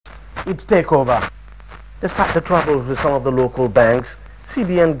its takeover. Despite the troubles with some of the local banks,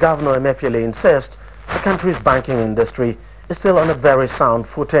 CBN Governor Emefiele insists the country's banking industry is still on a very sound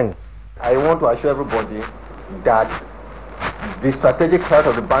footing. I want to assure everybody that the strategic health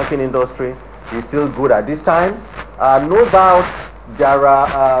of the banking industry is still good at this time. No doubt there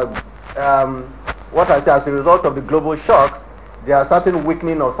are, as a result of the global shocks, there are certain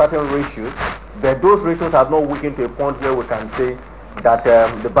weakening of certain ratios, but those ratios have not weakened to a point where we can say that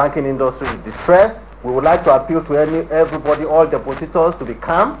the banking industry is distressed. We would like to appeal to everybody, all depositors, to be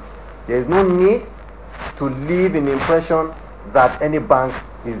calm. There is no need to leave an impression that any bank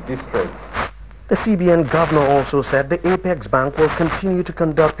is distressed. The CBN governor also said the Apex Bank will continue to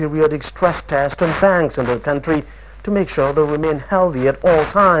conduct periodic stress tests on banks in the country to make sure they remain healthy at all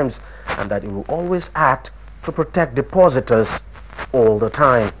times, and that it will always act to protect depositors all the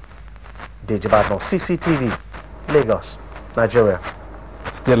time. Dejibatno, CCTV, Lagos, Nigeria.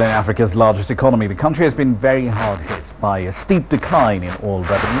 Still in Africa's largest economy, the country has been very hard hit by a steep decline in oil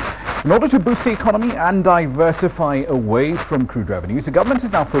revenue. In order to boost the economy and diversify away from crude revenues, the government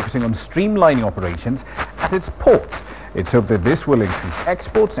is now focusing on streamlining operations at its ports. It's hoped that this will increase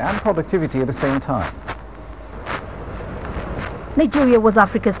exports and productivity at the same time. Nigeria was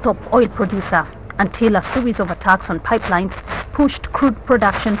Africa's top oil producer until a series of attacks on pipelines pushed crude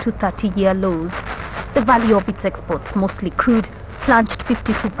production to 30-year lows. The value of its exports, mostly crude, plunged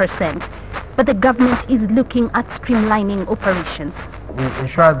 52%. But the government is looking at streamlining operations. We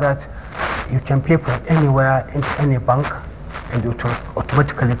ensure that you can pay for it anywhere, into any bank, and it will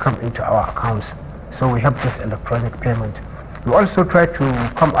automatically come into our accounts. So we have this electronic payment. We also try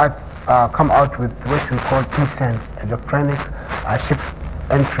to come out with what we call eSend, electronic ship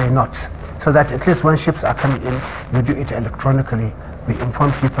entry notes, so that at least when ships are coming in, we do it electronically. We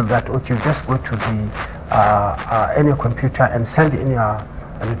inform people that, okay, just go to the any computer and send in your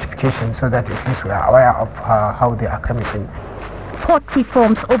notification, so that at least we are aware of how they are coming in. Port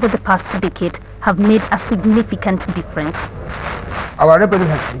reforms over the past decade have made a significant difference. Our revenue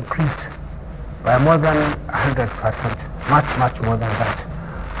has increased by more than 100%, much more than that.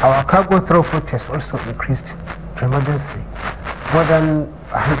 Our cargo throughput has also increased tremendously, more than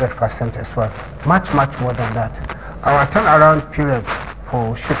 100% as well, much more than that. Our turnaround period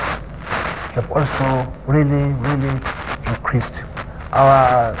for ships have also really increased.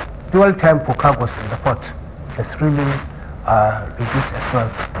 Our dwell time for cargoes in the port has really reduced as well.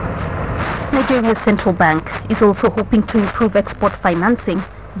 Nigeria's central bank is also hoping to improve export financing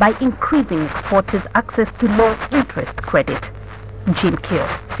by increasing exporters' access to low-interest credit. Jim Kyo,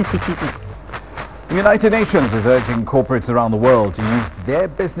 CCTV. The United Nations is urging corporates around the world to use their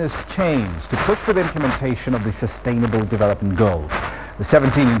business chains to push for the implementation of the Sustainable Development Goals. The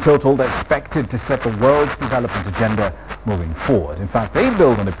 17 in total are expected to set the world's development agenda moving forward. In fact, they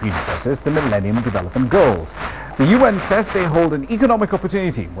build on the predecessors, the Millennium Development Goals. The UN says they hold an economic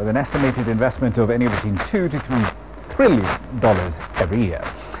opportunity with an estimated investment of anywhere between $2 to $3 trillion every year.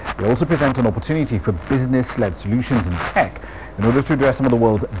 They also present an opportunity for business-led solutions in tech in order to address some of the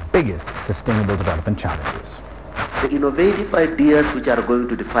world's biggest sustainable development challenges. The innovative ideas which are going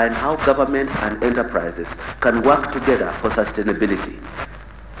to define how governments and enterprises can work together for sustainability,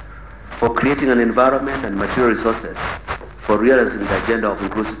 for creating an environment and material resources, for realizing the agenda of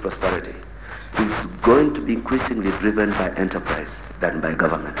inclusive prosperity, is going to be increasingly driven by enterprise than by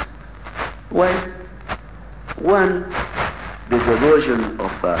government. Why? One, there's erosion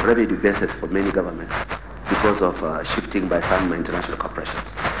of revenue bases for many governments because of shifting by some international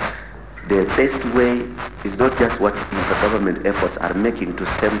corporations. The best way is not just what intergovernment efforts are making to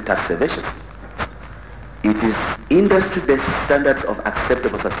stem tax evasion. It is industry-based standards of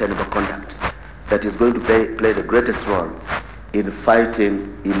acceptable sustainable conduct that is going to play the greatest role in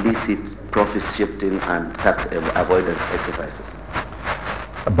fighting illicit profit shifting and tax avoidance exercises.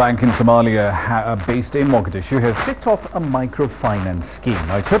 A bank in Somalia based in Mogadishu has kicked off a microfinance scheme.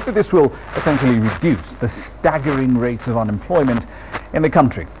 Now, it's hoped that this will essentially reduce the staggering rates of unemployment in the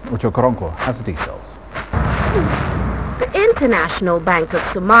country. Ucho Koronko has the details. The International Bank of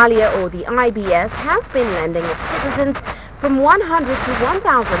Somalia, or the IBS, has been lending its citizens from $100 to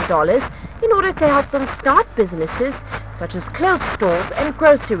 $1,000 in order to help them start businesses such as clothes stores and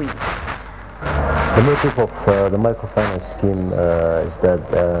groceries. The motive of the microfinance scheme is that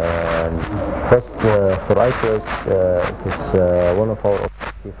first for IPS it is one of our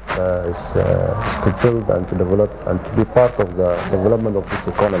objectives is to build and to develop and to be part of the development of this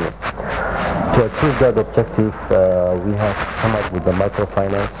economy. To achieve that objective, we have come up with the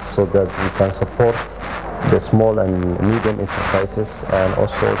microfinance so that we can support the small and medium enterprises and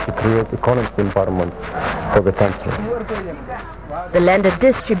also to create economic environment for the country. The lender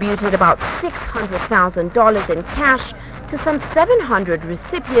distributed about $600,000 in cash to some 700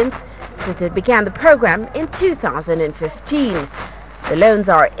 recipients since it began the program in 2015. The loans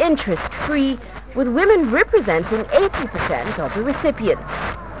are interest-free, with women representing 80% of the recipients.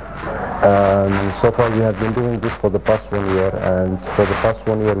 So far we have been doing this for the past 1 year, and for the past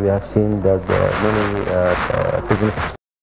 1 year we have seen that many businesses